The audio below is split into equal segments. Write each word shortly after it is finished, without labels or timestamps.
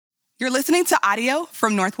You're listening to audio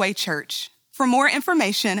from Northway Church. For more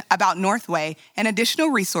information about Northway and additional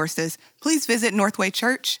resources, please visit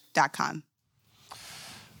northwaychurch.com.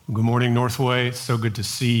 Good morning, Northway. So good to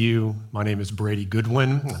see you. My name is Brady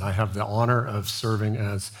Goodwin, and I have the honor of serving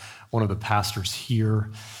as one of the pastors here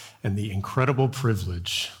and the incredible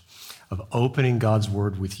privilege of opening God's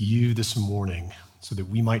word with you this morning so that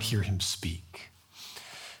we might hear him speak.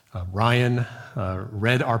 Ryan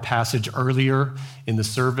read our passage earlier in the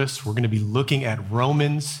service. We're going to be looking at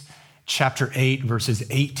Romans chapter 8, verses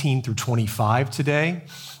 18 through 25 today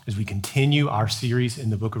as we continue our series in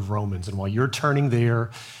the book of Romans. And while you're turning there,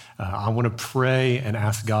 I want to pray and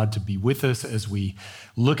ask God to be with us as we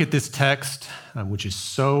look at this text, which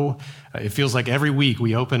is it feels like every week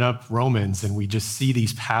we open up Romans and we just see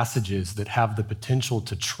these passages that have the potential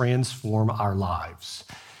to transform our lives.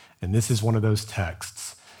 And this is one of those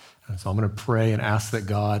texts. So I'm going to pray and ask that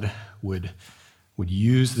God would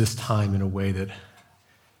use this time in a way that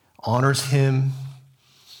honors him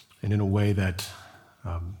and in a way that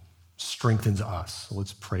strengthens us. So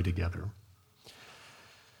let's pray together.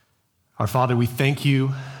 Our Father, we thank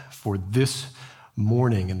you for this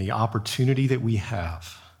morning and the opportunity that we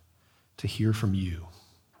have to hear from you.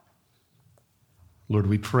 Lord,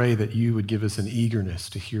 we pray that you would give us an eagerness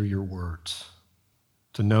to hear your words,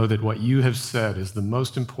 to know that what you have said is the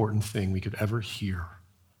most important thing we could ever hear.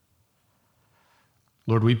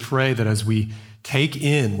 Lord, we pray that as we take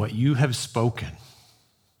in what you have spoken,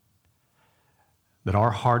 that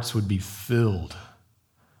our hearts would be filled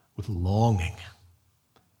with longing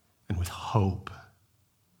and with hope.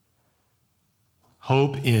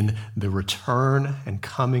 Hope in the return and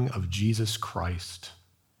coming of Jesus Christ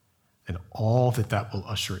and all that will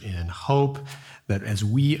usher in. Hope that as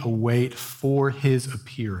we await for his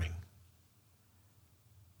appearing,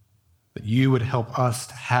 that you would help us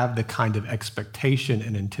to have the kind of expectation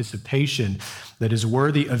and anticipation that is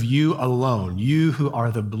worthy of you alone, you who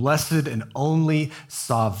are the blessed and only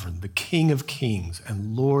sovereign, the King of kings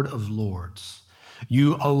and Lord of lords,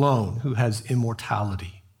 you alone who has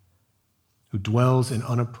immortality, who dwells in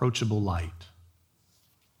unapproachable light,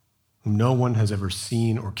 whom no one has ever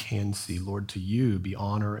seen or can see. Lord, to you be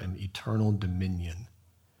honor and eternal dominion.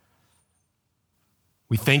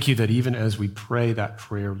 We thank you that even as we pray that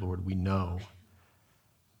prayer, Lord, we know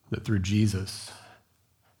that through Jesus,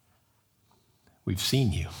 we've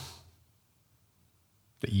seen you,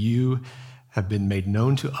 that you have been made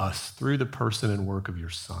known to us through the person and work of your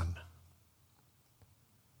Son.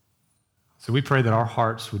 So we pray that our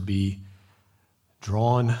hearts would be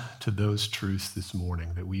drawn to those truths this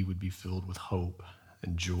morning, that we would be filled with hope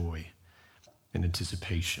and joy and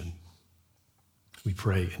anticipation. We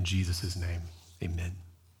pray in Jesus' name, amen.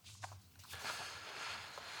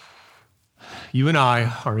 You and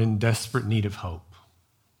I are in desperate need of hope.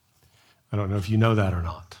 I don't know if you know that or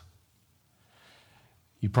not.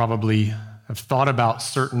 You probably have thought about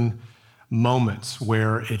certain moments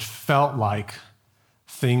where it felt like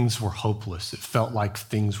things were hopeless. It felt like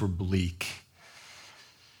things were bleak.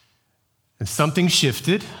 And something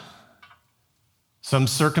shifted, some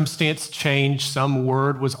circumstance changed, some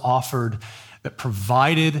word was offered that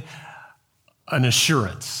provided an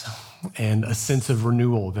assurance and a sense of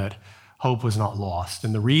renewal that hope was not lost.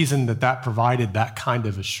 And the reason that provided that kind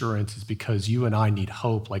of assurance is because you and I need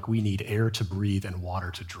hope like we need air to breathe and water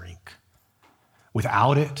to drink.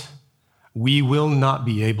 Without it, we will not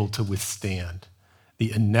be able to withstand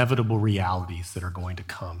the inevitable realities that are going to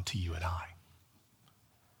come to you and I.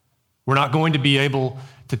 We're not going to be able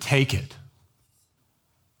to take it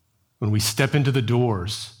when we step into the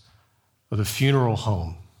doors of the funeral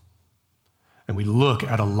home and we look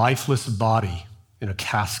at a lifeless body in a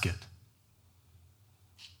casket.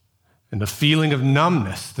 And the feeling of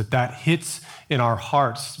numbness that hits in our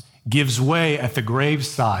hearts gives way at the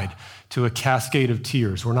graveside to a cascade of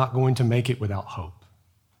tears. We're not going to make it without hope.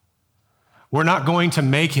 We're not going to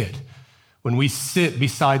make it when we sit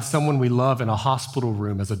beside someone we love in a hospital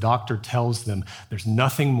room as a doctor tells them there's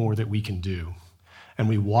nothing more that we can do, and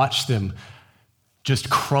we watch them just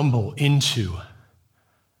crumble into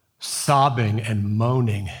sobbing and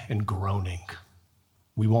moaning and groaning.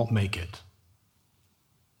 We won't make it.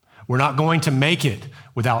 We're not going to make it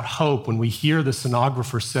without hope when we hear the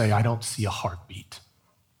sonographer say, "I don't see a heartbeat."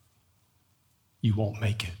 You won't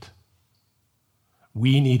make it.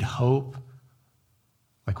 We need hope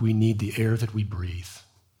like we need the air that we breathe,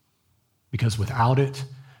 because without it,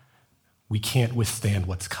 we can't withstand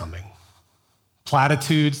what's coming.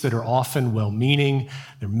 Platitudes that are often well-meaning,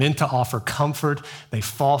 they're meant to offer comfort, they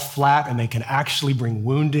fall flat and they can actually bring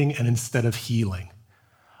wounding and instead of healing.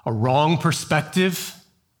 A wrong perspective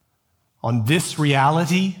on this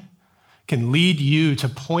reality can lead you to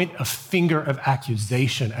point a finger of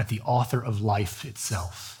accusation at the author of life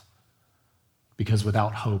itself. Because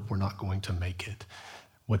without hope, we're not going to make it.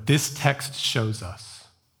 What this text shows us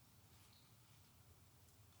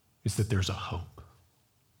is that there's a hope.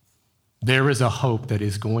 There is a hope that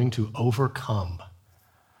is going to overcome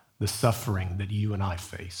the suffering that you and I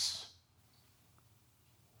face.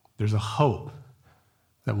 There's a hope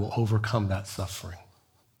that will overcome that suffering.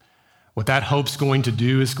 What that hope's going to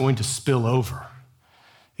do is going to spill over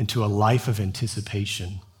into a life of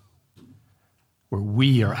anticipation where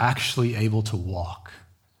we are actually able to walk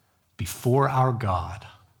before our God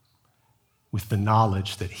with the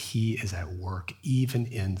knowledge that he is at work even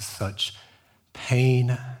in such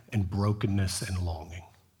pain and brokenness and longing.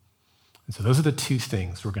 And so those are the two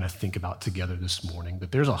things we're going to think about together this morning,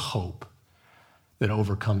 that there's a hope that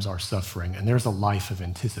overcomes our suffering, and there's a life of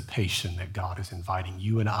anticipation that God is inviting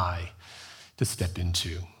you and I to step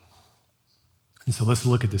into. And so let's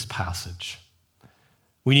look at this passage.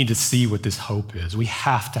 We need to see what this hope is. We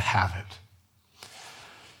have to have it.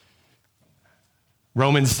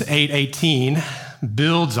 Romans 8:18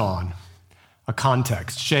 builds on a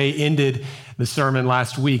context. Shay ended the sermon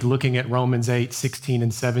last week looking at Romans 8:16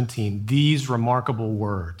 and 17. These remarkable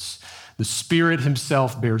words. The Spirit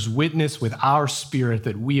himself bears witness with our spirit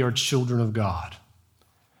that we are children of God.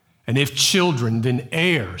 And if children, then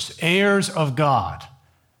heirs, heirs of God,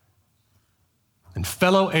 and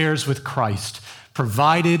fellow heirs with Christ,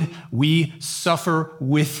 provided we suffer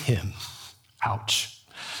with him. Ouch.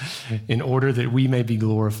 In order that we may be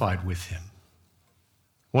glorified with him.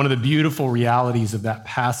 One of the beautiful realities of that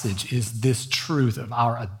passage is this truth of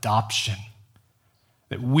our adoption.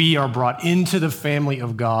 That we are brought into the family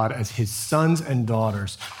of God as his sons and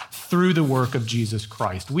daughters through the work of Jesus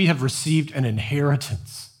Christ. We have received an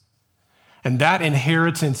inheritance. And that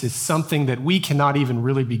inheritance is something that we cannot even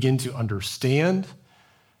really begin to understand,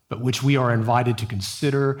 but which we are invited to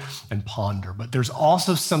consider and ponder. But there's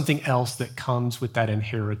also something else that comes with that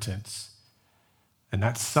inheritance, and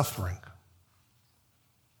that's suffering.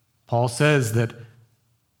 Paul says that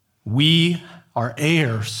we are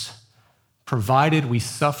heirs provided we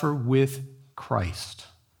suffer with Christ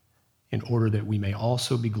in order that we may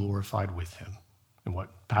also be glorified with him. And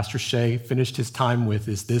what Pastor Shay finished his time with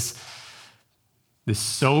is this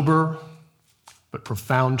sober but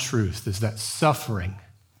profound truth is that suffering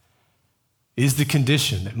is the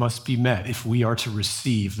condition that must be met if we are to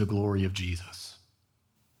receive the glory of Jesus.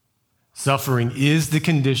 Suffering is the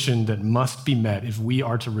condition that must be met if we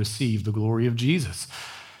are to receive the glory of Jesus.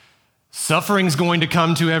 Suffering is going to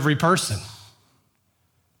come to every person.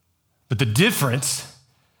 But the difference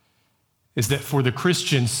is that for the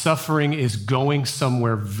Christian, suffering is going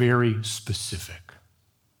somewhere very specific.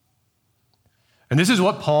 And this is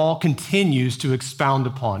what Paul continues to expound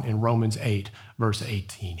upon in Romans 8, verse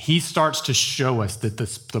 18. He starts to show us that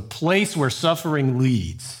the place where suffering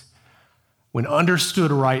leads, when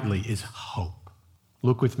understood rightly, is hope.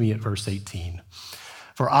 Look with me at verse 18.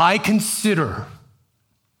 For I consider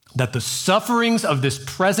that the sufferings of this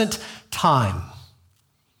present time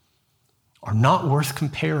are not worth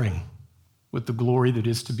comparing with the glory that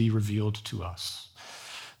is to be revealed to us.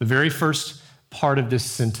 The very first part of this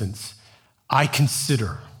sentence, I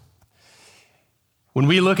consider. When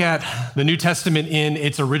we look at the New Testament in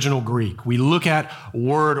its original Greek, we look at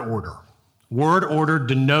word order. Word order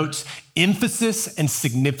denotes emphasis and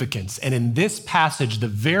significance. And in this passage, the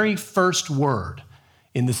very first word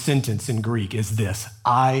in the sentence in Greek is this,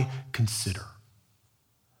 I consider.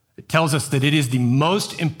 It tells us that it is the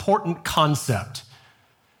most important concept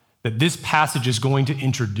that this passage is going to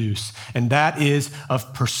introduce, and that is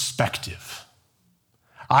of perspective.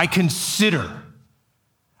 I consider,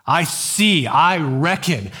 I see, I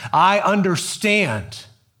reckon, I understand.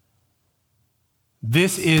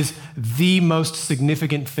 This is the most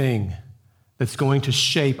significant thing that's going to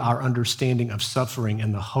shape our understanding of suffering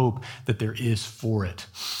and the hope that there is for it.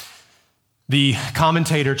 The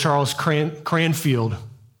commentator Charles Cranfield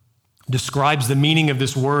describes the meaning of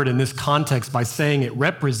this word in this context by saying it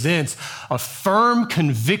represents a firm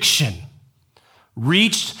conviction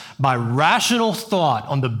reached by rational thought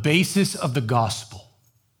on the basis of the gospel.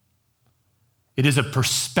 It is a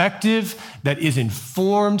perspective that is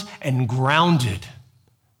informed and grounded,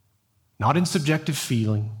 not in subjective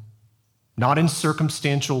feeling, not in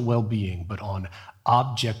circumstantial well-being, but on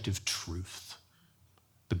objective truth,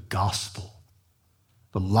 the gospel,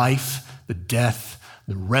 the life, the death,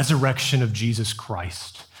 the resurrection of Jesus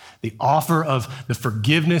Christ, the offer of the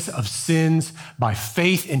forgiveness of sins by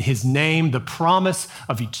faith in his name, the promise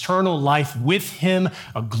of eternal life with him,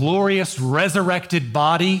 a glorious resurrected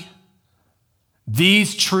body.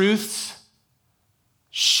 These truths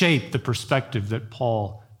shape the perspective that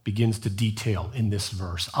Paul begins to detail in this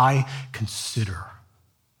verse. I consider.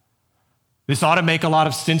 This ought to make a lot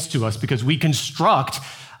of sense to us because we construct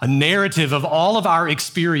a narrative of all of our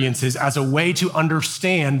experiences as a way to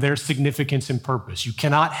understand their significance and purpose. You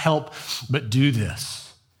cannot help but do this.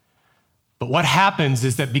 But what happens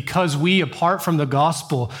is that because we, apart from the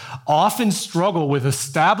gospel, often struggle with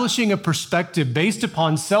establishing a perspective based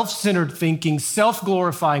upon self-centered thinking,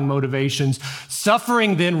 self-glorifying motivations,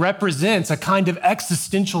 suffering then represents a kind of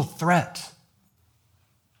existential threat.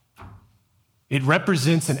 It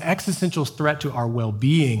represents an existential threat to our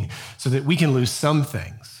well-being so that we can lose some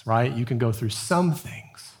things, right? You can go through some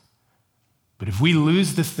things. But if we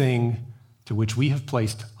lose the thing to which we have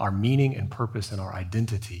placed our meaning and purpose and our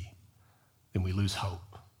identity, then we lose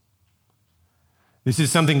hope. This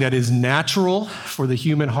is something that is natural for the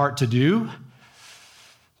human heart to do,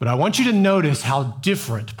 but I want you to notice how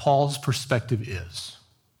different Paul's perspective is.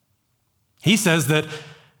 He says that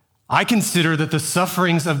I consider that the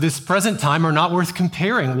sufferings of this present time are not worth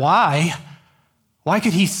comparing. Why? Why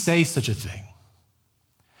could he say such a thing?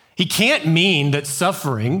 He can't mean that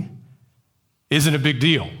suffering isn't a big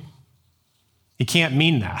deal. He can't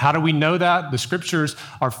mean that. How do we know that? The scriptures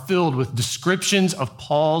are filled with descriptions of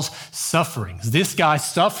Paul's sufferings. This guy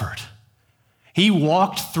suffered. He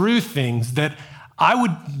walked through things that I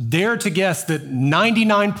would dare to guess that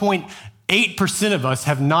 99.8% of us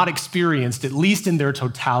have not experienced, at least in their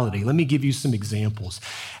totality. Let me give you some examples.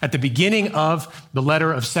 At the beginning of the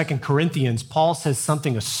letter of 2 Corinthians, Paul says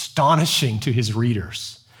something astonishing to his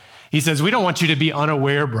readers. He says, "We don't want you to be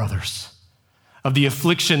unaware, brothers, of the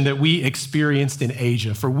affliction that we experienced in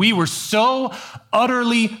Asia. For we were so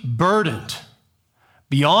utterly burdened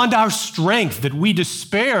beyond our strength that we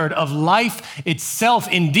despaired of life itself.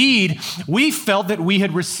 Indeed, we felt that we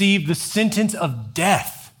had received the sentence of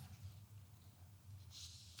death."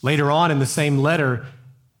 Later on in the same letter,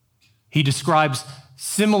 he describes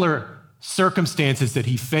similar circumstances that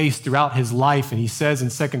he faced throughout his life. And he says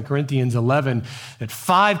in 2 Corinthians 11 that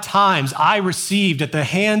 5 times I received at the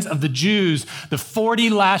hands of the Jews the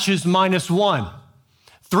 40 lashes minus 1.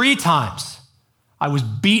 3 times I was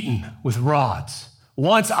beaten with rods.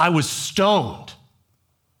 Once I was stoned.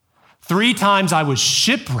 3 times I was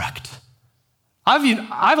shipwrecked.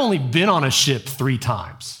 I've only been on a ship 3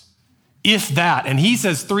 times. If that. And he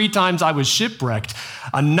says 3 times I was shipwrecked.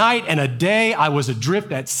 A night and a day I was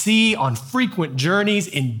adrift at sea on frequent journeys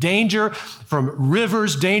in danger from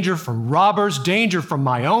rivers, danger from robbers, danger from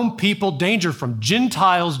my own people, danger from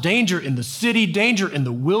Gentiles, danger in the city, danger in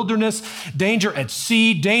the wilderness, danger at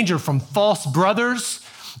sea, danger from false brothers,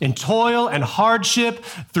 in toil and hardship,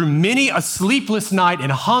 through many a sleepless night,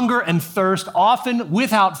 in hunger and thirst, often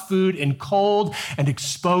without food, in cold and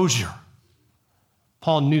exposure.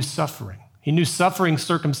 Paul knew suffering. He knew suffering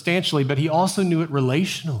circumstantially, but he also knew it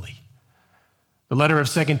relationally. The letter of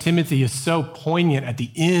 2 Timothy is so poignant at the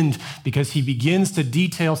end because he begins to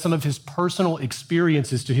detail some of his personal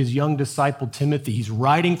experiences to his young disciple Timothy. He's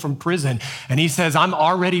writing from prison, and he says, "I'm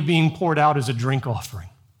already being poured out as a drink offering.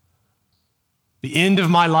 The end of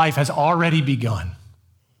my life has already begun."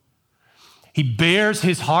 He bears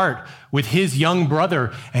his heart with his young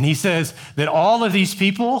brother, and he says that all of these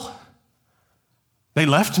people, they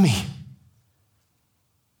left me.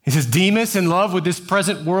 He says, Demas, in love with this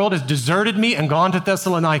present world, has deserted me and gone to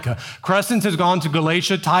Thessalonica. Crescens has gone to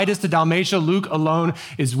Galatia, Titus to Dalmatia, Luke alone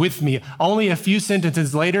is with me. Only a few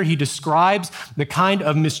sentences later, he describes the kind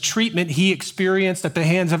of mistreatment he experienced at the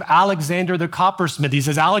hands of Alexander the coppersmith. He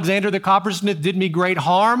says, "Alexander the coppersmith did me great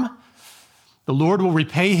harm. The Lord will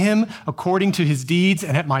repay him according to his deeds.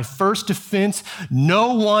 And at my first defense,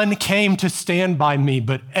 no one came to stand by me,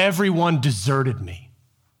 but everyone deserted me."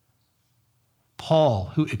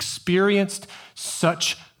 Paul, who experienced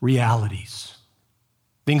such realities.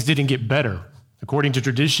 Things didn't get better. According to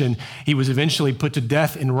tradition, he was eventually put to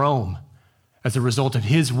death in Rome as a result of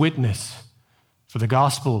his witness for the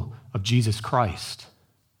gospel of Jesus Christ.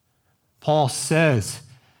 Paul says,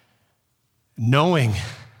 knowing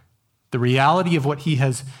the reality of what he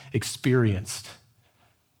has experienced,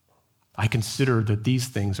 I consider that these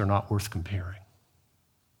things are not worth comparing.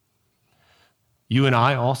 You and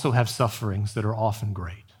I also have sufferings that are often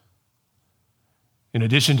great. In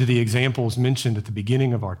addition to the examples mentioned at the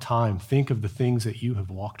beginning of our time, think of the things that you have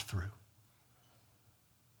walked through.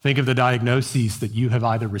 Think of the diagnoses that you have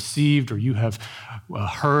either received or you have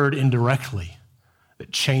heard indirectly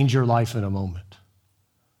that change your life in a moment.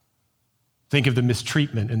 Think of the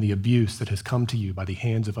mistreatment and the abuse that has come to you by the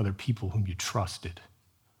hands of other people whom you trusted,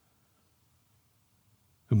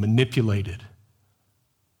 who manipulated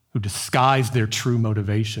who disguised their true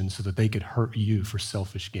motivation so that they could hurt you for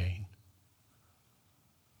selfish gain.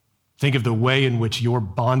 Think of the way in which your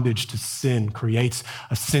bondage to sin creates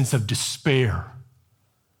a sense of despair,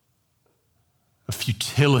 of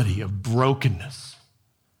futility, of brokenness.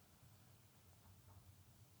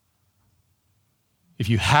 If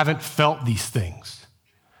you haven't felt these things,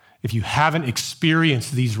 if you haven't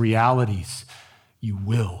experienced these realities, you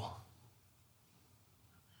will.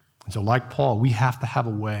 And so, like Paul, we have to have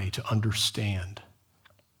a way to understand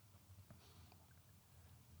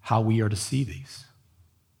how we are to see these.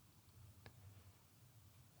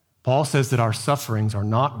 Paul says that our sufferings are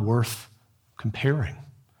not worth comparing.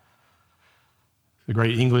 The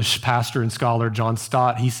great English pastor and scholar John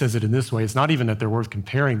Stott, he says it in this way: it's not even that they're worth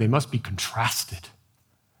comparing, they must be contrasted.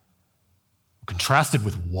 Contrasted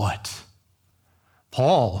with what?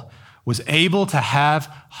 Paul was able to have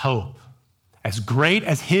hope, as great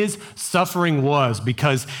as his suffering was,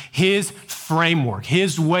 because his framework,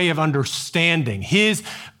 his way of understanding, his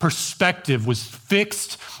perspective was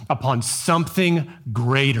fixed upon something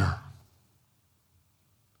greater.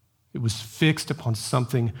 It was fixed upon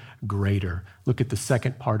something greater. Look at the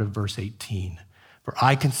second part of verse 18. For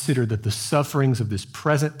I consider that the sufferings of this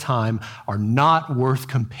present time are not worth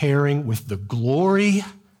comparing with the glory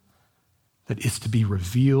that is to be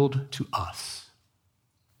revealed to us.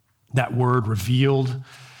 That word revealed,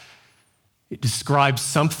 it describes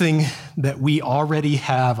something that we already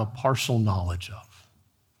have a partial knowledge of.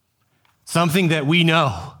 Something that we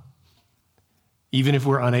know, even if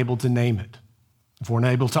we're unable to name it, if we're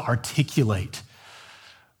unable to articulate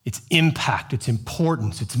its impact, its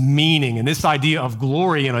importance, its meaning. And this idea of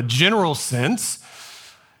glory in a general sense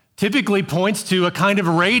typically points to a kind of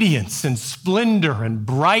radiance and splendor and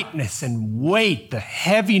brightness and weight, the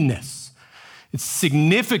heaviness, its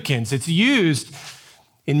significance. It's used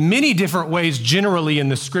in many different ways generally in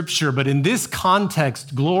the scripture, but in this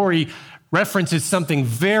context, glory references something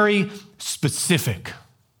very specific.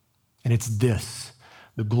 And it's this: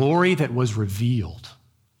 the glory that was revealed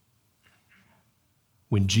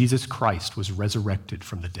when Jesus Christ was resurrected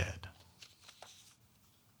from the dead.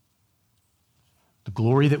 The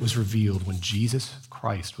glory that was revealed when Jesus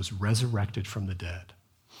Christ was resurrected from the dead.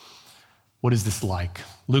 What is this like?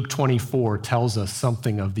 Luke 24 tells us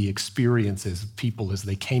something of the experiences of people as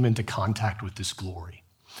they came into contact with this glory.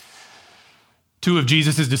 Two of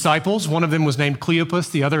Jesus' disciples, one of them was named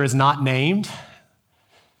Cleopas, the other is not named.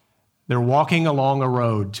 They're walking along a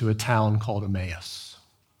road to a town called Emmaus.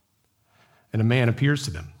 And a man appears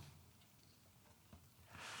to them.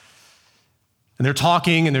 And they're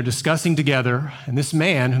talking and they're discussing together. And this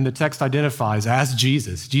man, whom the text identifies as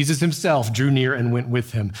Jesus himself drew near and went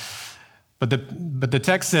with him. But the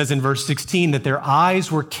text says in verse 16 that their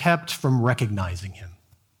eyes were kept from recognizing him.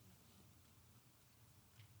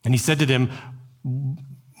 And he said to them,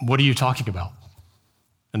 "What are you talking about?"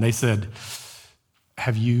 And they said,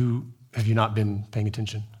 Have you not been paying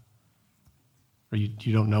attention? Or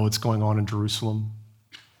you don't know what's going on in Jerusalem?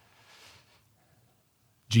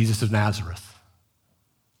 Jesus of Nazareth,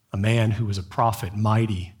 a man who was a prophet,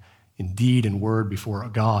 mighty in deed and word before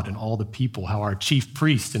God and all the people, how our chief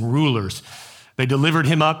priests and rulers, they delivered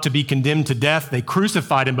him up to be condemned to death. They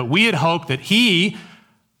crucified him, but we had hoped that he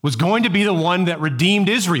was going to be the one that redeemed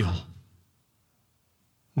Israel.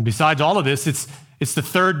 And besides all of this, it's the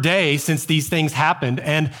third day since these things happened,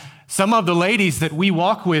 and some of the ladies that we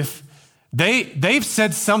walk with, they've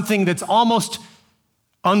said something that's almost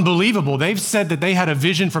unbelievable. They've said that they had a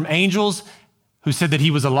vision from angels who said that he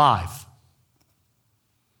was alive.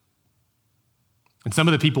 And some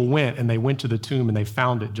of the people went, and they went to the tomb, and they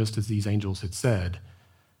found it just as these angels had said.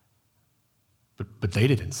 But they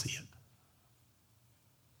didn't see it.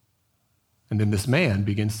 And then this man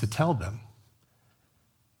begins to tell them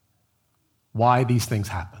why these things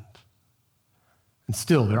happened. And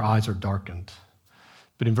still, their eyes are darkened.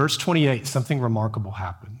 But in verse 28, something remarkable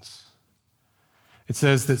happens. It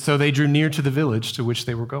says that so they drew near to the village to which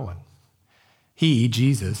they were going. He,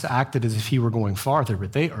 Jesus, acted as if he were going farther,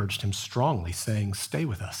 but they urged him strongly, saying, "Stay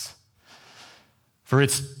with us. For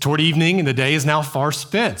it's toward evening, and the day is now far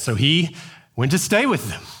spent." So he went to stay with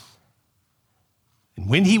them. And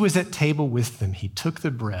when he was at table with them, he took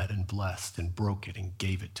the bread and blessed and broke it and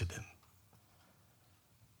gave it to them.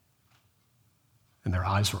 And their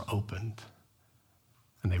eyes were opened,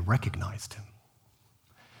 and they recognized him.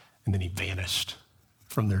 And then he vanished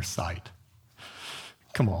from their sight.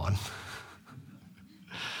 Come on.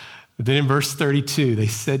 But then in verse 32, they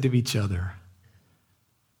said to each other,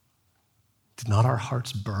 "Did not our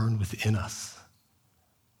hearts burn within us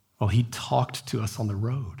while he talked to us on the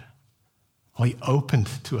road, while he opened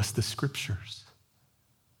to us the scriptures?"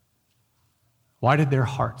 Why did their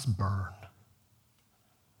hearts burn?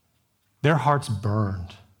 Their hearts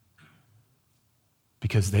burned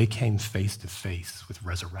because they came face to face with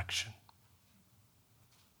resurrection.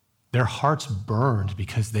 Their hearts burned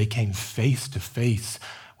because they came face to face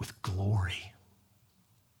with glory.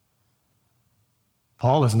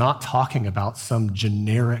 Paul is not talking about some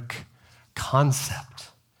generic concept.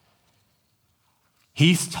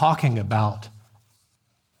 He's talking about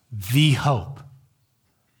the hope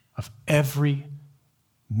of every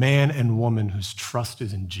man and woman whose trust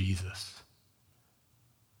is in Jesus,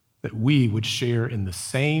 that we would share in the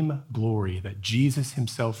same glory that Jesus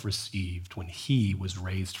himself received when he was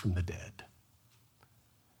raised from the dead.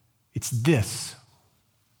 It's this,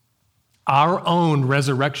 our own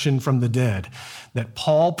resurrection from the dead, that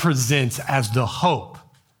Paul presents as the hope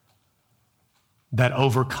that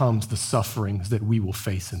overcomes the sufferings that we will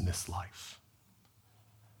face in this life.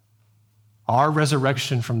 Our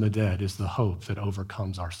resurrection from the dead is the hope that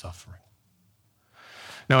overcomes our suffering.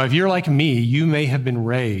 Now, if you're like me, you may have been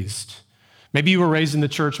raised, maybe you were raised in the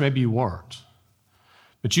church, maybe you weren't,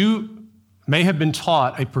 but you may have been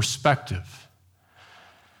taught a perspective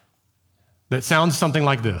that sounds something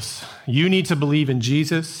like this. You need to believe in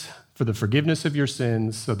Jesus for the forgiveness of your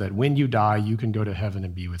sins so that when you die, you can go to heaven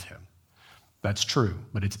and be with him. That's true,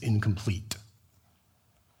 but it's incomplete.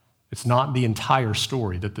 It's not the entire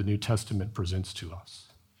story that the New Testament presents to us.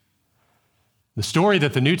 The story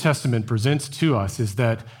that the New Testament presents to us is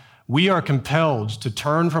that we are compelled to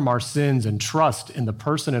turn from our sins and trust in the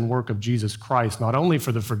person and work of Jesus Christ, not only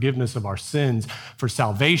for the forgiveness of our sins, for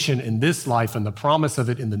salvation in this life and the promise of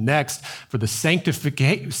it in the next, for the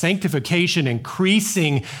sanctification,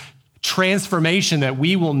 increasing transformation that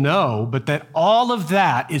we will know, but that all of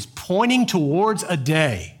that is pointing towards a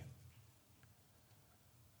day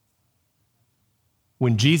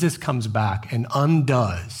when Jesus comes back and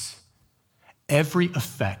undoes every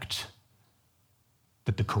effect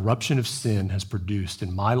that the corruption of sin has produced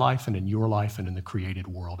in my life and in your life and in the created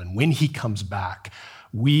world. And when he comes back,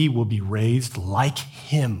 we will be raised like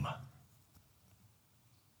him.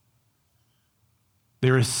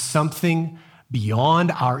 There is something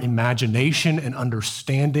beyond our imagination and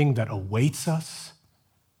understanding that awaits us,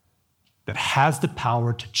 that has the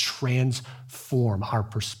power to transform our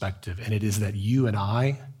perspective. And it is that you and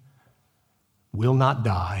I will not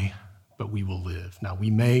die, but we will live. Now, we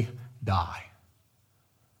may die,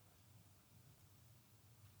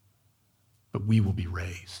 but we will be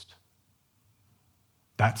raised.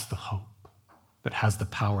 That's the hope that has the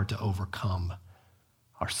power to overcome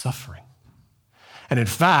our suffering. And in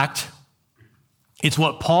fact, it's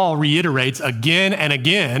what Paul reiterates again and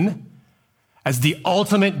again as the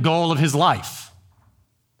ultimate goal of his life.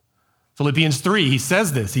 Philippians 3, he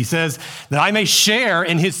says this. He says, that I may share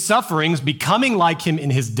in his sufferings, becoming like him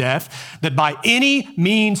in his death, that by any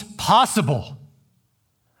means possible,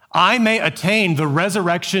 I may attain the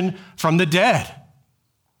resurrection from the dead.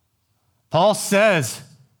 Paul says,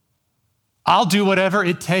 I'll do whatever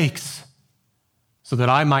it takes so that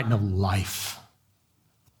I might know life.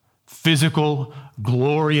 Physical,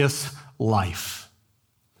 glorious life.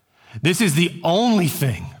 This is the only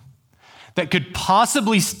thing that could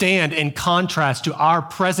possibly stand in contrast to our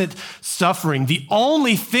present suffering, the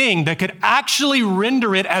only thing that could actually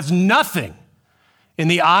render it as nothing in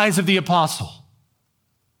the eyes of the apostle.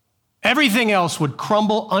 Everything else would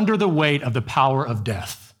crumble under the weight of the power of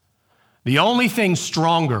death. The only thing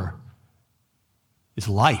stronger is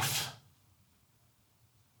life.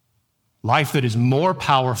 Life that is more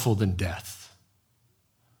powerful than death.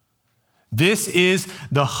 This is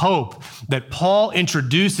the hope that Paul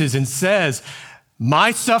introduces and says,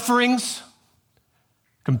 my sufferings,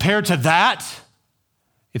 compared to that,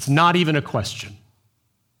 it's not even a question.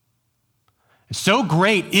 So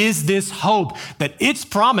great is this hope that its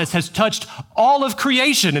promise has touched all of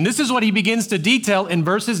creation. And this is what he begins to detail in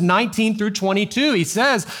verses 19 through 22. He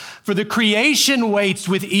says, for the creation waits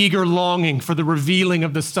with eager longing for the revealing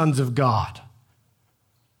of the sons of God.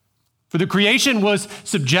 For the creation was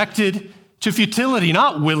subjected to futility,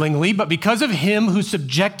 not willingly, but because of him who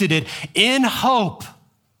subjected it in hope.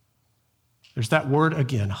 There's that word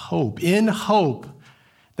again, hope. In hope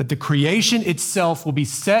that the creation itself will be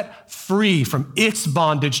set free from its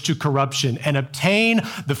bondage to corruption and obtain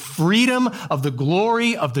the freedom of the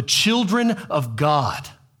glory of the children of God.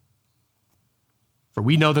 For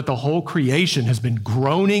we know that the whole creation has been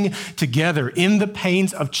groaning together in the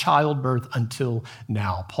pains of childbirth until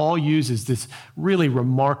now. Paul uses this really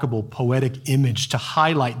remarkable poetic image to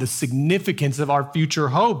highlight the significance of our future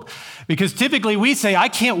hope. Because typically we say, I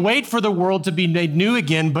can't wait for the world to be made new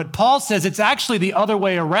again. But Paul says it's actually the other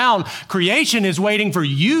way around. Creation is waiting for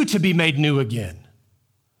you to be made new again.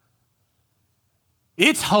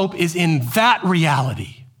 Its hope is in that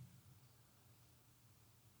reality.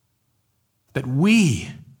 That we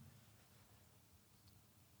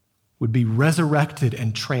would be resurrected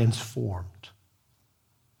and transformed.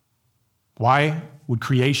 Why would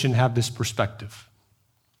creation have this perspective?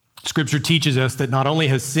 Scripture teaches us that not only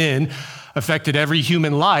has sin affected every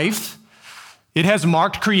human life, it has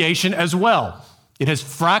marked creation as well. It has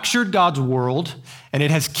fractured God's world, and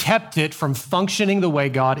it has kept it from functioning the way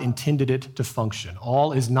God intended it to function.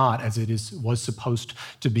 All is not as it was supposed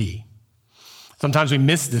to be. Sometimes we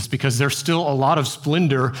miss this because there's still a lot of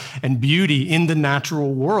splendor and beauty in the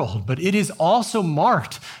natural world, but it is also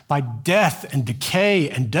marked by death and decay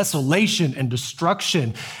and desolation and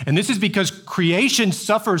destruction. And this is because creation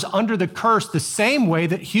suffers under the curse the same way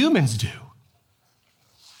that humans do.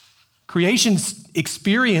 Creation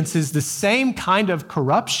experiences the same kind of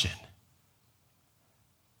corruption.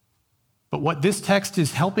 But what this text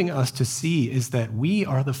is helping us to see is that we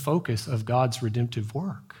are the focus of God's redemptive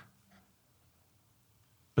work.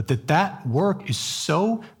 But that work is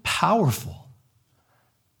so powerful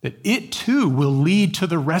that it too will lead to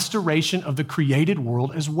the restoration of the created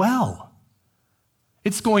world as well.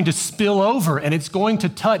 It's going to spill over and it's going to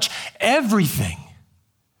touch everything.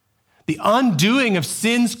 The undoing of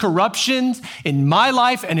sin's corruptions in my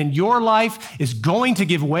life and in your life is going to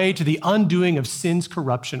give way to the undoing of sin's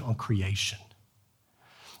corruption on creation.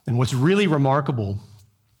 And what's really remarkable,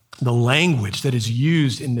 the language that is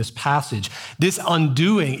used in this passage, this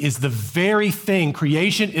undoing is the very thing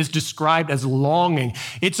creation is described as longing.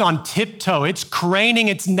 It's on tiptoe. It's craning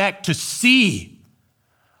its neck to see.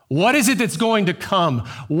 What is it that's going to come?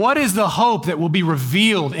 What is the hope that will be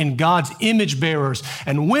revealed in God's image bearers?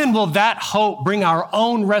 And when will that hope bring our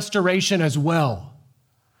own restoration as well?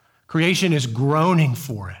 Creation is groaning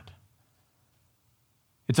for it.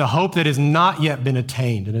 It's a hope that has not yet been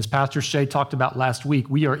attained. And as Pastor Shea talked about last week,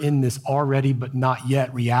 we are in this already but not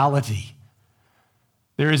yet reality.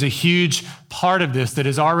 There is a huge part of this that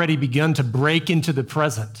has already begun to break into the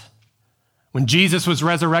present. When Jesus was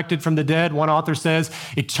resurrected from the dead, one author says,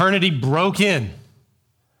 eternity broke in.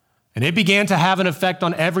 And it began to have an effect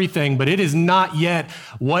on everything, but it is not yet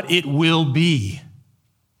what it will be.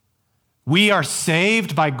 We are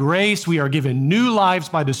saved by grace. We are given new lives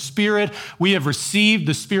by the Spirit. We have received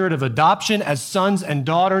the Spirit of adoption as sons and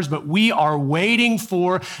daughters, but we are waiting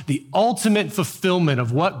for the ultimate fulfillment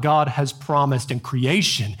of what God has promised, and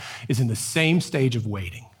creation is in the same stage of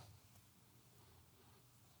waiting.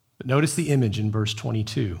 But notice the image in verse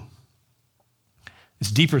 22.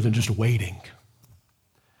 It's deeper than just waiting.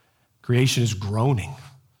 Creation is groaning.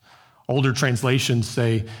 Older translations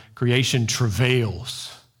say creation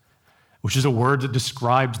travails, which is a word that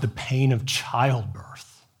describes the pain of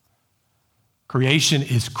childbirth. Creation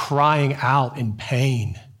is crying out in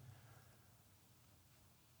pain,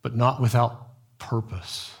 but not without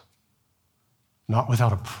purpose, not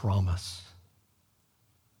without a promise.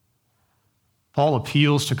 Paul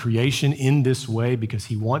appeals to creation in this way because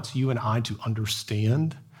he wants you and I to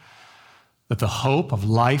understand that the hope of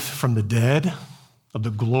life from the dead, of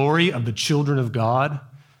the glory of the children of God,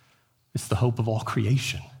 is the hope of all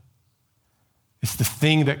creation. It's the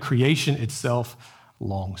thing that creation itself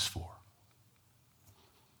longs for.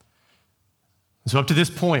 So up to this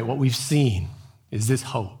point, what we've seen is this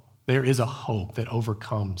hope. There is a hope that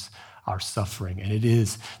overcomes our suffering, and it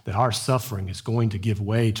is that our suffering is going to give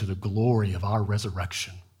way to the glory of our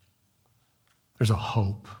resurrection. There's a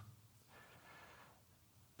hope.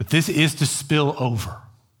 But this is to spill over.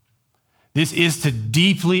 This is to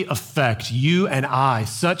deeply affect you and I,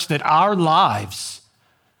 such that our lives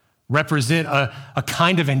represent a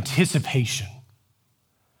kind of anticipation,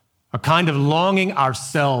 a kind of longing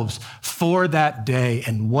ourselves for that day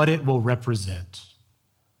and what it will represent.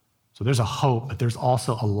 So there's a hope, but there's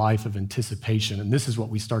also a life of anticipation. And this is what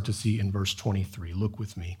we start to see in verse 23. Look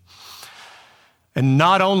with me. And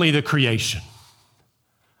not only the creation,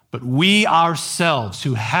 but we ourselves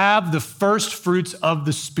who have the first fruits of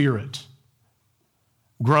the Spirit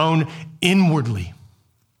groan inwardly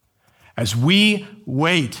as we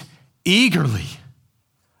wait eagerly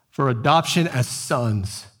for adoption as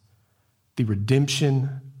sons, the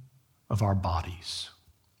redemption of our bodies.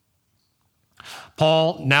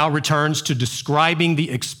 Paul now returns to describing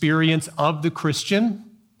the experience of the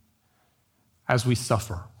Christian as we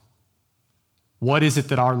suffer? What is it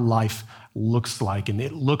that our life looks like? And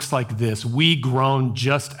it looks like this. We groan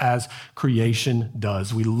just as creation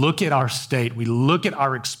does. We look at our state, we look at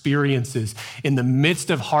our experiences in the midst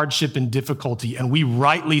of hardship and difficulty, and we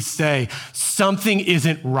rightly say, something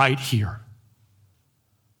isn't right here.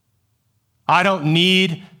 I don't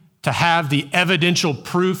need to have the evidential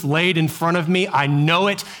proof laid in front of me. I know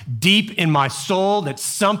it deep in my soul that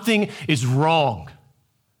something is wrong.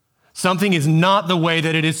 Something is not the way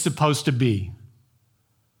that it is supposed to be.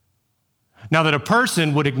 Now, that a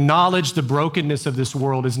person would acknowledge the brokenness of this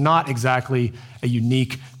world is not exactly a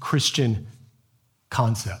unique Christian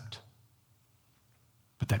concept,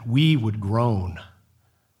 but that we would groan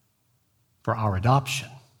for our adoption,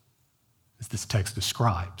 as this text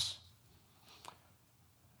describes,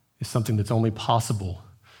 is something that's only possible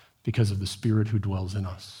because of the Spirit who dwells in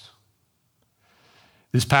us.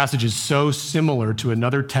 This passage is so similar to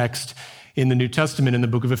another text in the New Testament in the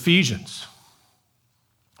book of Ephesians,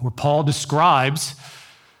 where Paul describes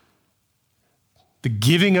the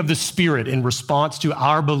giving of the Spirit in response to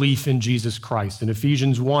our belief in Jesus Christ. In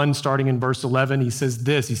Ephesians 1, starting in verse 11, he says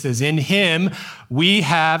this. He says, in him we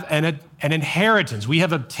have an inheritance. We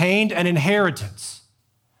have obtained an inheritance,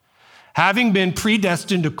 having been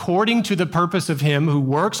predestined according to the purpose of him who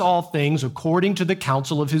works all things according to the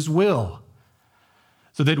counsel of his will,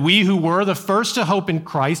 so that we who were the first to hope in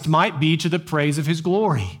Christ might be to the praise of his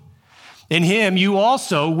glory. In him you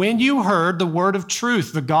also, when you heard the word of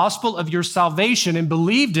truth, the gospel of your salvation, and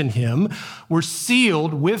believed in him, were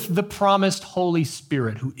sealed with the promised Holy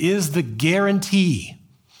Spirit, who is the guarantee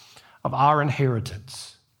of our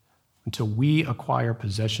inheritance until we acquire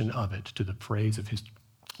possession of it to the praise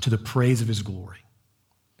of his glory.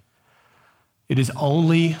 It is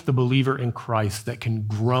only the believer in Christ that can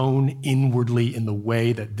groan inwardly in the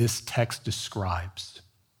way that this text describes.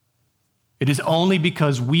 It is only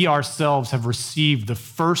because we ourselves have received the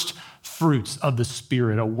first fruits of the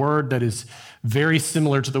Spirit, a word that is very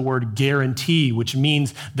similar to the word guarantee, which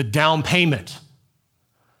means the down payment,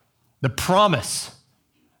 the promise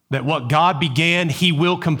that what God began, he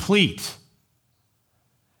will complete.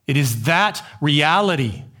 It is that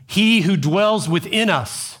reality, he who dwells within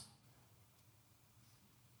us,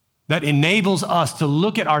 that enables us to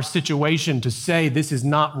look at our situation, to say this is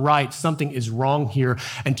not right, something is wrong here,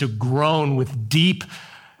 and to groan with deep,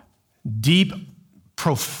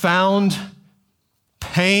 profound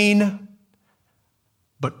pain,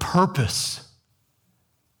 but purpose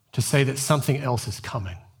to say that something else is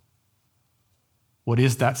coming. What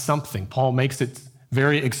is that something? Paul makes it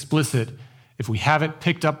very explicit. If we haven't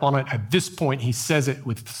picked up on it at this point, he says it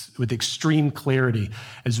with extreme clarity.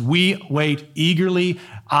 As we wait eagerly,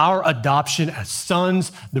 our adoption as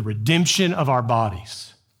sons, the redemption of our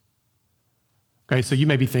bodies. Okay, so you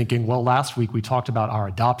may be thinking, well, last week we talked about our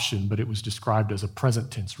adoption, but it was described as a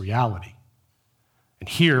present tense reality. And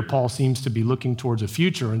here, Paul seems to be looking towards a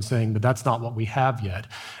future and saying that that's not what we have yet.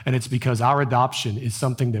 And it's because our adoption is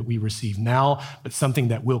something that we receive now, but something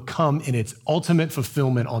that will come in its ultimate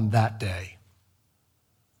fulfillment on that day.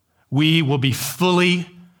 We will be fully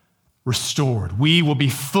restored. We will be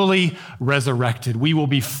fully resurrected. We will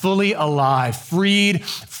be fully alive, freed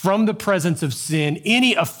from the presence of sin.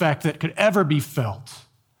 Any effect that could ever be felt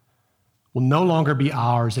will no longer be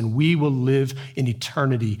ours, and we will live in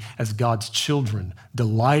eternity as God's children,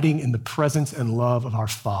 delighting in the presence and love of our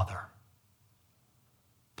Father.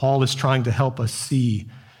 Paul is trying to help us see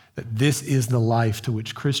that this is the life to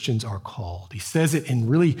which Christians are called. He says it in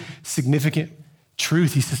really significant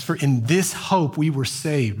truth. He says, for in this hope we were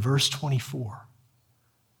saved. Verse 24.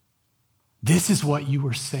 This is what you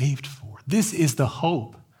were saved for. This is the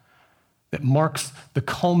hope that marks the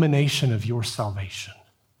culmination of your salvation.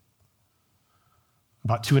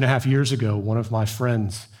 About 2.5 years ago, one of my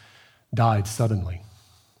friends died suddenly.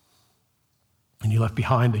 And he left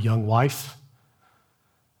behind a young wife,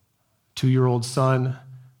 2-year-old son,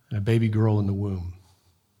 and a baby girl in the womb.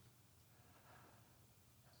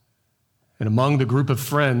 And among the group of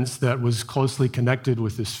friends that was closely connected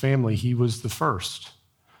with this family, he was the first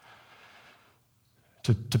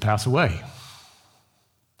to pass away.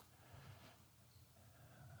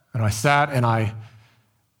 And I sat and I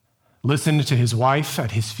listened to his wife at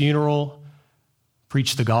his funeral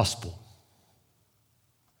preach the gospel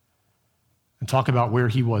and talk about where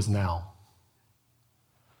he was now.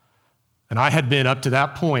 And I had been, up to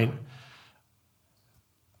that point,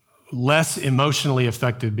 less emotionally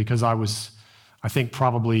affected because I was, I think,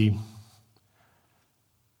 probably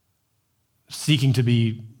seeking to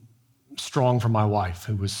be strong for my wife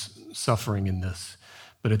who was suffering in this.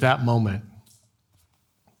 But at that moment,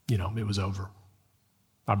 it was over.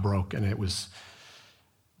 I broke, and it was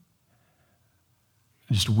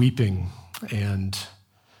just weeping and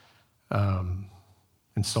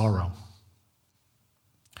sorrow.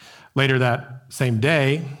 Later that same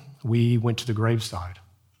day, we went to the graveside.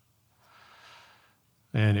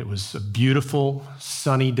 And it was a beautiful,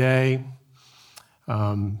 sunny day.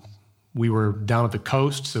 We were down at the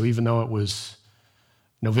coast, so even though it was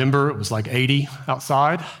November, it was like 80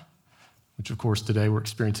 outside, which of course today we're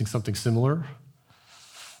experiencing something similar.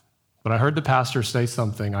 But I heard the pastor say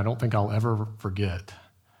something I don't think I'll ever forget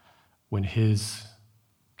when his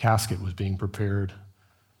casket was being prepared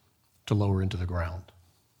to lower into the ground.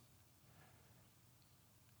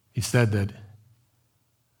 He said that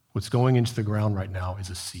what's going into the ground right now is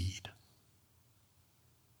a seed.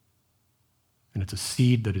 And it's a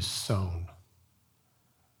seed that is sown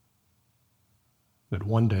that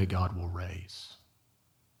one day God will raise.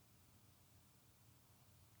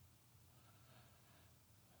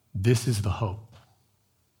 This is the hope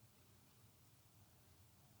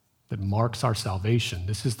that marks our salvation.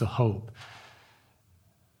 This is the hope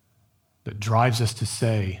that drives us to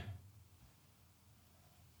say,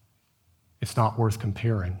 it's not worth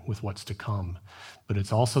comparing with what's to come. But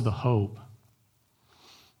it's also the hope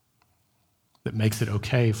that makes it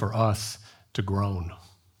okay for us to groan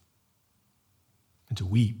and to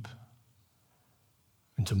weep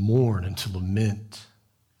and to mourn and to lament.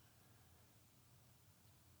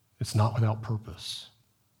 It's not without purpose.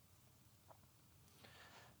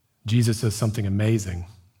 Jesus says something amazing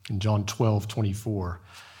in John 12:24.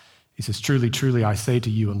 He says, truly, truly, I say to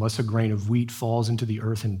you, unless a grain of wheat falls into the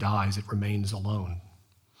earth and dies, it remains alone.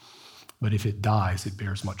 But if it dies, it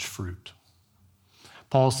bears much fruit.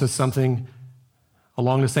 Paul says something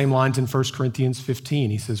along the same lines in 1 Corinthians 15.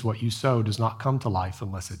 He says, what you sow does not come to life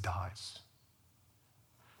unless it dies.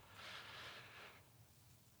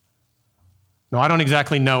 Now, I don't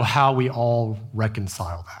exactly know how we all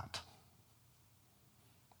reconcile that.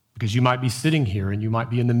 Because you might be sitting here and you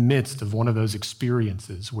might be in the midst of one of those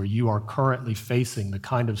experiences where you are currently facing the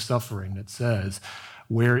kind of suffering that says,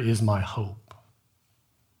 where is my hope?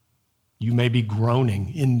 You may be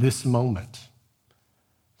groaning in this moment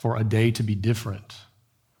for a day to be different.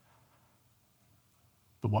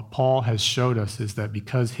 But what Paul has showed us is that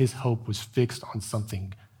because his hope was fixed on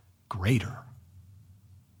something greater,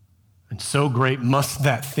 and so great must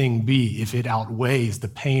that thing be if it outweighs the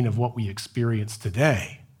pain of what we experience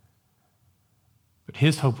today. But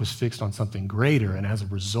his hope was fixed on something greater, and as a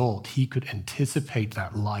result, he could anticipate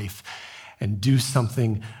that life and do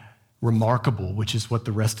something remarkable, which is what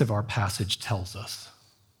the rest of our passage tells us.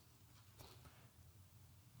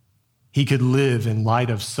 He could live in light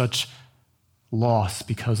of such loss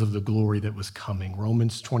because of the glory that was coming.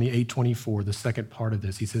 Romans 28:24, the second part of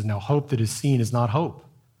this, he says, now hope that is seen is not hope.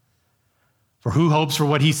 For who hopes for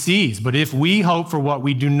what he sees? But if we hope for what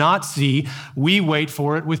we do not see, we wait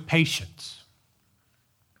for it with patience.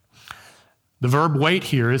 The verb wait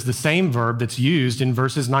here is the same verb that's used in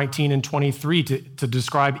verses 19 and 23 to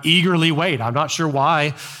describe eagerly wait. I'm not sure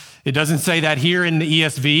why it doesn't say that here in the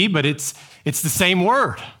ESV, but it's the same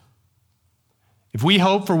word. If we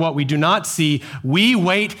hope for what we do not see, we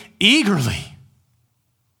wait eagerly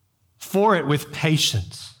for it with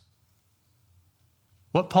patience.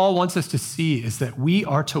 What Paul wants us to see is that we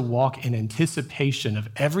are to walk in anticipation of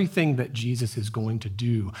everything that Jesus is going to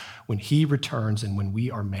do when he returns and when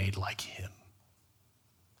we are made like him.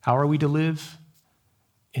 How are we to live?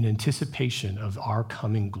 In anticipation of our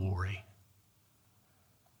coming glory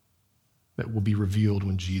that will be revealed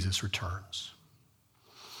when Jesus returns.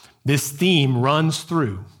 This theme runs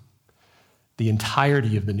through the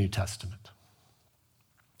entirety of the New Testament.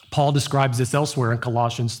 Paul describes this elsewhere in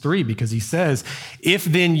Colossians 3 because he says, if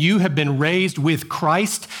then you have been raised with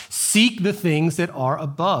Christ, seek the things that are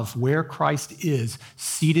above, where Christ is,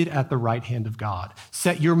 seated at the right hand of God.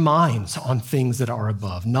 Set your minds on things that are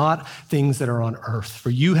above, not things that are on earth, for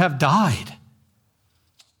you have died,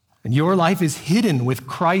 and your life is hidden with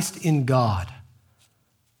Christ in God.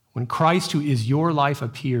 When Christ, who is your life,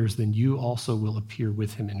 appears, then you also will appear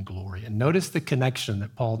with him in glory. And notice the connection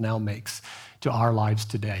that Paul now makes to our lives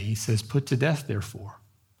today. He says, put to death, therefore,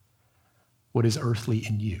 what is earthly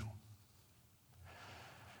in you.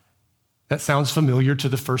 That sounds familiar to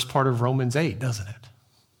the first part of Romans 8, doesn't it?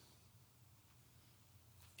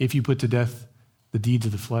 If you put to death the deeds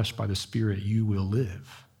of the flesh by the Spirit, you will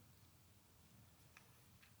live.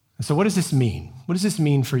 And so what does this mean? What does this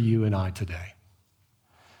mean for you and I today?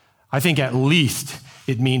 I think at least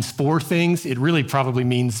it means 4 things. It really probably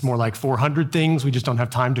means more like 400 things. We just don't have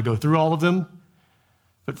time to go through all of them.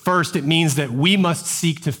 But first, it means that we must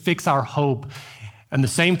seek to fix our hope in the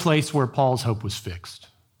same place where Paul's hope was fixed,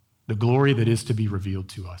 the glory that is to be revealed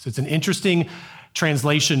to us. It's an interesting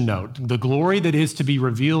translation note. The glory that is to be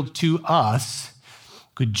revealed to us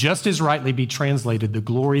could just as rightly be translated the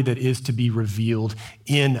glory that is to be revealed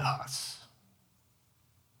in us.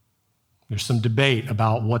 There's some debate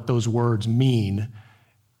about what those words mean,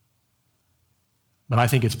 but I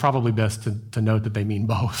think it's probably best to note that they mean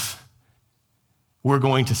both. We're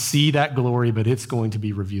going to see that glory, but it's going to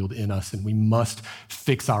be revealed in us, and we must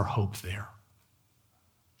fix our hope there.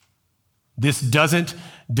 This doesn't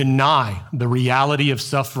deny the reality of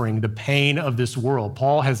suffering, the pain of this world.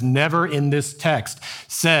 Paul has never in this text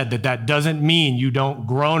said that doesn't mean you don't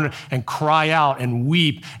groan and cry out and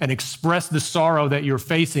weep and express the sorrow that you're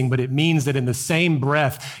facing, but it means that in the same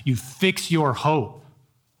breath, you fix your hope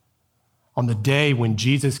on the day when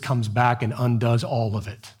Jesus comes back and undoes all of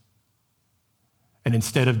it. And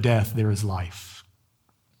instead of death, there is life.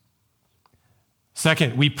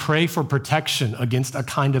 Second, we pray for protection against a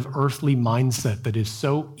kind of earthly mindset that is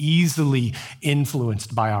so easily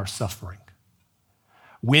influenced by our suffering.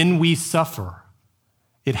 When we suffer,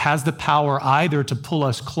 it has the power either to pull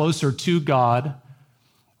us closer to God,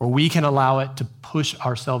 or we can allow it to push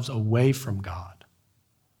ourselves away from God.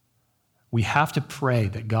 We have to pray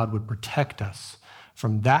that God would protect us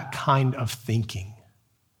from that kind of thinking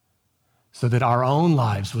so that our own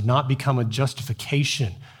lives would not become a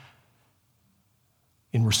justification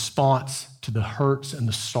in response to the hurts and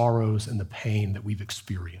the sorrows and the pain that we've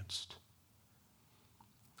experienced.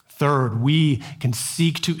 Third, we can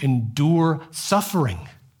seek to endure suffering.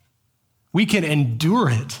 We can endure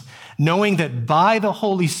it, knowing that by the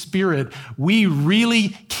Holy Spirit, we really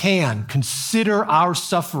can consider our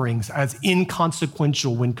sufferings as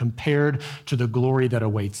inconsequential when compared to the glory that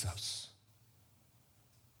awaits us.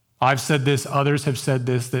 I've said this, others have said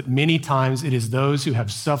this, that many times it is those who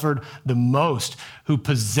have suffered the most who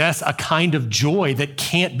possess a kind of joy that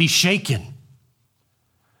can't be shaken,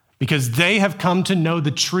 because they have come to know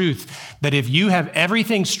the truth that if you have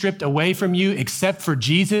everything stripped away from you except for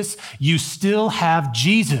Jesus, you still have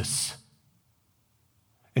Jesus.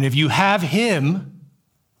 And if you have him,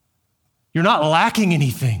 you're not lacking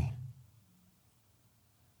anything.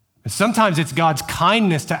 And sometimes it's God's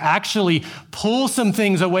kindness to actually pull some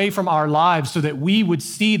things away from our lives so that we would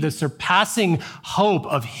see the surpassing hope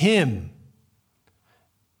of him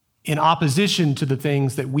in opposition to the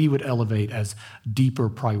things that we would elevate as deeper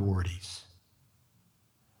priorities.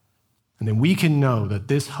 And then we can know that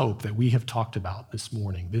this hope that we have talked about this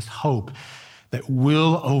morning, this hope that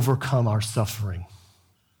will overcome our suffering,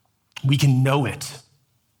 we can know it.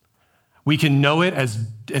 We can know it as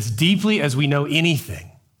deeply as we know anything.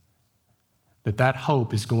 That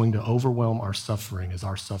hope is going to overwhelm our suffering as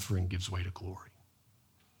our suffering gives way to glory.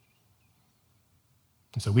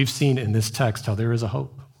 And so we've seen in this text how there is a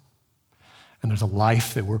hope. And there's a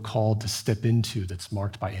life that we're called to step into that's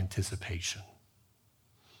marked by anticipation.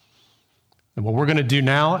 And what we're going to do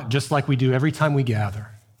now, just like we do every time we gather,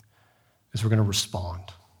 is we're going to respond.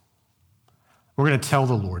 We're going to tell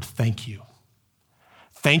the Lord, thank you.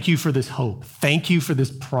 Thank you for this hope. Thank you for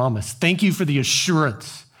this promise. Thank you for the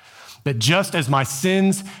assurance that just as my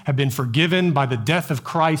sins have been forgiven by the death of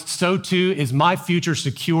Christ, so too is my future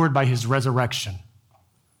secured by his resurrection.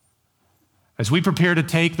 As we prepare to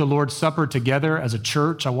take the Lord's Supper together as a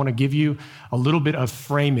church, I want to give you a little bit of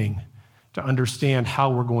framing to understand how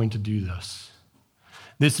we're going to do this.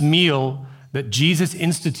 This meal that Jesus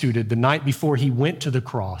instituted the night before he went to the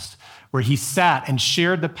cross, where he sat and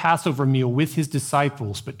shared the Passover meal with his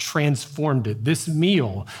disciples, but transformed it. This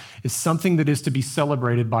meal is something that is to be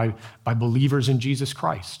celebrated by believers in Jesus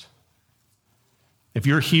Christ. If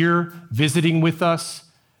you're here visiting with us,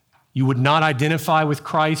 you would not identify with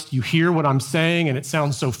Christ. You hear what I'm saying, and it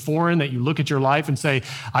sounds so foreign that you look at your life and say,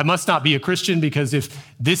 I must not be a Christian because if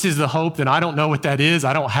this is the hope, then I don't know what that is.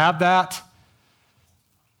 I don't have that.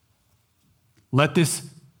 Let this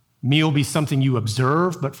meal be something you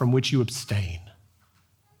observe, but from which you abstain.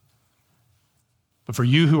 But for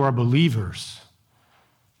you who are believers,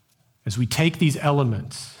 as we take these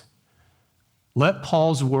elements, let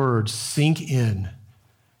Paul's words sink in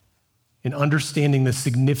understanding the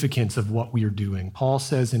significance of what we are doing. Paul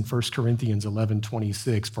says in 1 Corinthians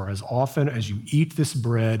 11:26, for as often as you eat this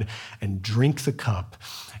bread and drink the cup,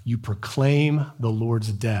 you proclaim the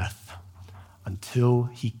Lord's death until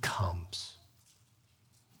he comes.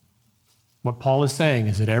 What Paul is saying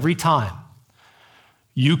is that every time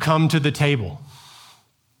you come to the table,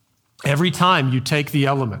 every time you take the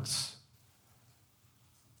elements,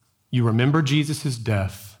 you remember Jesus'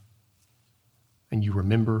 death and you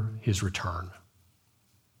remember his return.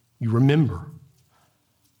 You remember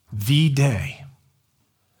the day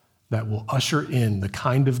that will usher in the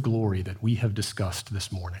kind of glory that we have discussed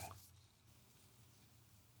this morning.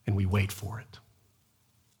 And we wait for it.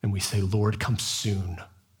 And we say, Lord, come soon.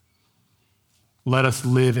 Let us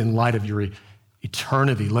live in light of your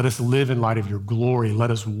eternity. Let us live in light of your glory. Let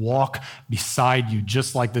us walk beside you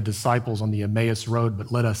just like the disciples on the Emmaus Road,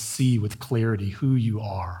 but let us see with clarity who you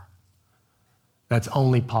are. That's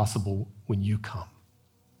only possible when you come.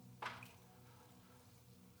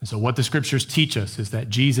 And so what the scriptures teach us is that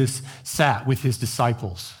Jesus sat with his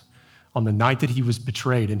disciples on the night that he was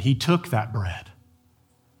betrayed, and he took that bread.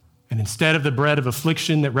 And instead of the bread of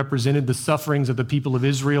affliction that represented the sufferings of the people of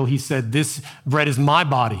Israel, he said, this bread is my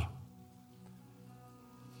body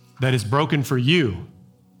that is broken for you.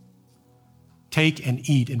 Take and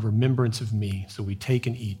eat in remembrance of me. So we take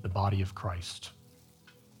and eat the body of Christ.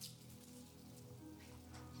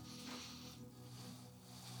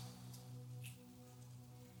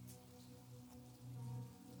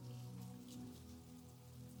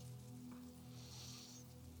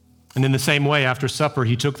 And in the same way, after supper,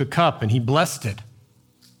 he took the cup and he blessed it.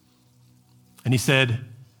 And he said,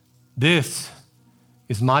 this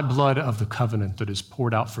is my blood of the covenant that is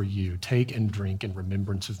poured out for you. Take and drink in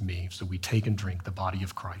remembrance of me. So we take and drink the body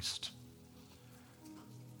of Christ.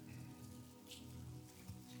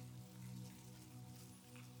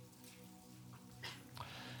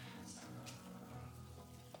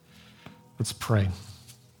 Let's pray.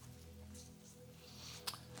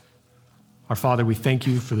 Our Father, we thank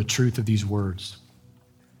you for the truth of these words.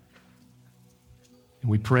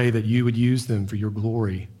 And we pray that you would use them for your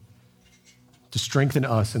glory to strengthen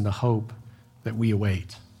us in the hope that we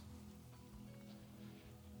await.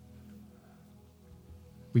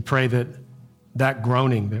 We pray that that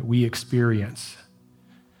groaning that we experience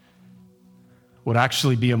would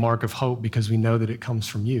actually be a mark of hope because we know that it comes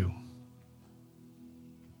from you.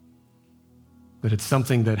 That it's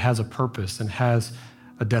something that has a purpose and has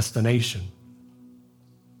a destination.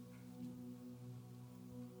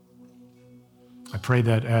 I pray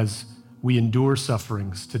that as we endure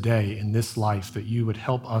sufferings today in this life, that you would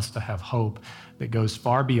help us to have hope that goes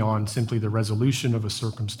far beyond simply the resolution of a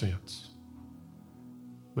circumstance,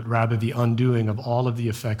 but rather the undoing of all of the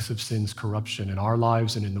effects of sin's corruption in our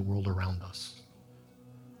lives and in the world around us.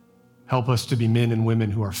 Help us to be men and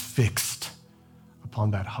women who are fixed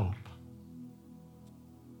upon that hope.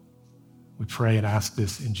 We pray and ask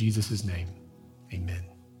this in Jesus' name. Amen.